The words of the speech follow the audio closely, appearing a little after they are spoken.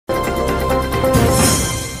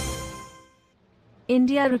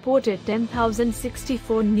India reported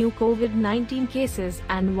 10,064 new COVID-19 cases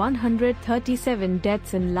and 137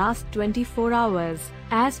 deaths in last 24 hours,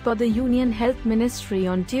 as per the Union Health Ministry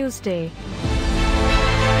on Tuesday.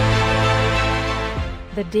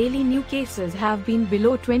 The daily new cases have been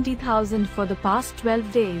below 20,000 for the past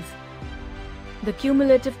 12 days. The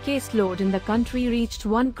cumulative caseload in the country reached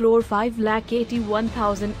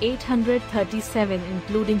 1,581,837,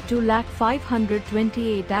 including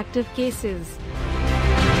 2,528 active cases.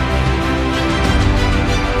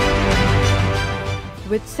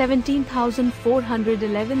 With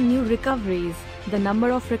 17,411 new recoveries, the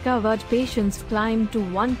number of recovered patients climbed to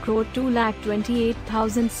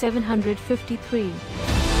 1,228,753.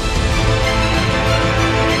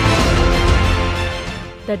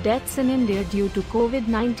 The deaths in India due to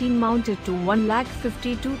COVID-19 mounted to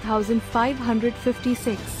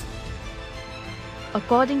 1,52,556.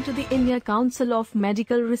 According to the India Council of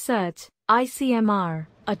Medical Research, ICMR,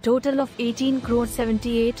 a total of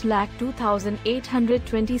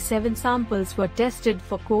 18,78,02,827 samples were tested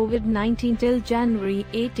for COVID-19 till January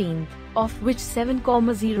 18, of which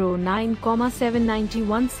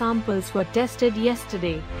 7,09,791 samples were tested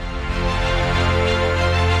yesterday.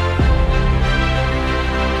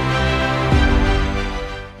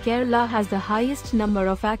 Kerala has the highest number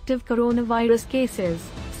of active coronavirus cases,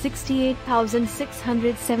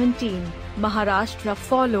 68,617. Maharashtra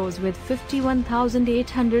follows with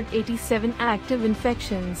 51,887 active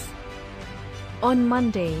infections. On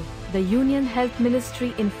Monday, the Union Health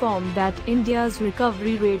Ministry informed that India's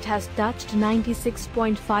recovery rate has touched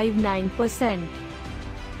 96.59%.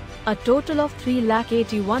 A total of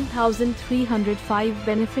 3,81,305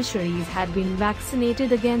 beneficiaries had been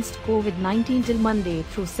vaccinated against COVID-19 till Monday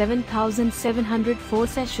through 7,704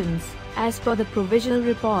 sessions, as per the provisional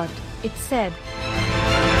report, it said.